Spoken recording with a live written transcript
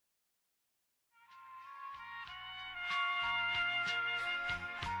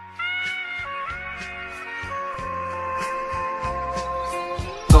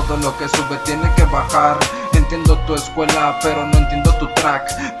Todo lo que sube tiene que bajar. Entiendo tu escuela, pero no entiendo tu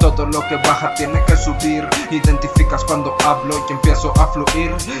track. Todo lo que baja tiene que subir. Identificas cuando hablo y empiezo a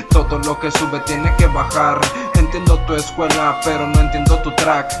fluir. Todo lo que sube tiene que bajar. Entiendo tu escuela, pero no entiendo tu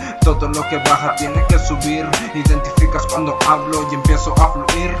track. Todo lo que baja tiene que subir. Identificas cuando hablo y empiezo a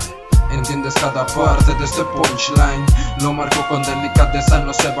fluir. Entiendes cada parte de este punchline. Lo marco con delicadeza,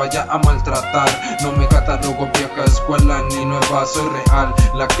 no se vaya a maltratar. No me catalogo vieja escuela ni nueva, soy real.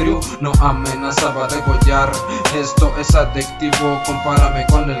 La crew no amenazaba de degollar. Esto es adictivo, compárame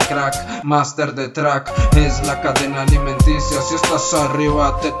con el crack. Master de track, es la cadena alimenticia. Si estás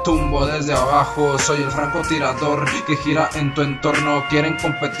arriba te tumbo desde abajo. Soy el francotirador que gira en tu entorno. Quieren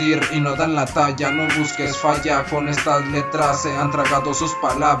competir y no dan la talla. No busques falla, con estas letras se han tragado sus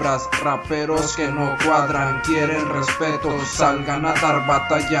palabras. Raperos que no cuadran, quieren respeto, salgan a dar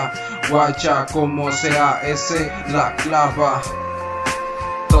batalla. Guacha, como sea, ese la clava.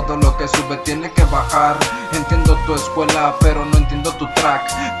 Todo lo que sube tiene que bajar. Entiendo tu escuela, pero no entiendo tu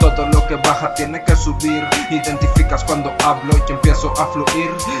track. Todo lo que baja tiene que subir. Identificas cuando hablo y empiezo a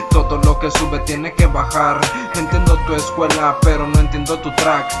fluir. Todo lo que sube tiene que bajar. Entiendo tu escuela, pero no entiendo tu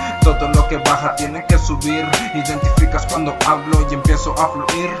track. Todo lo que baja tiene que subir. Identificas cuando hablo y empiezo a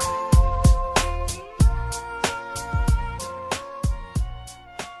fluir.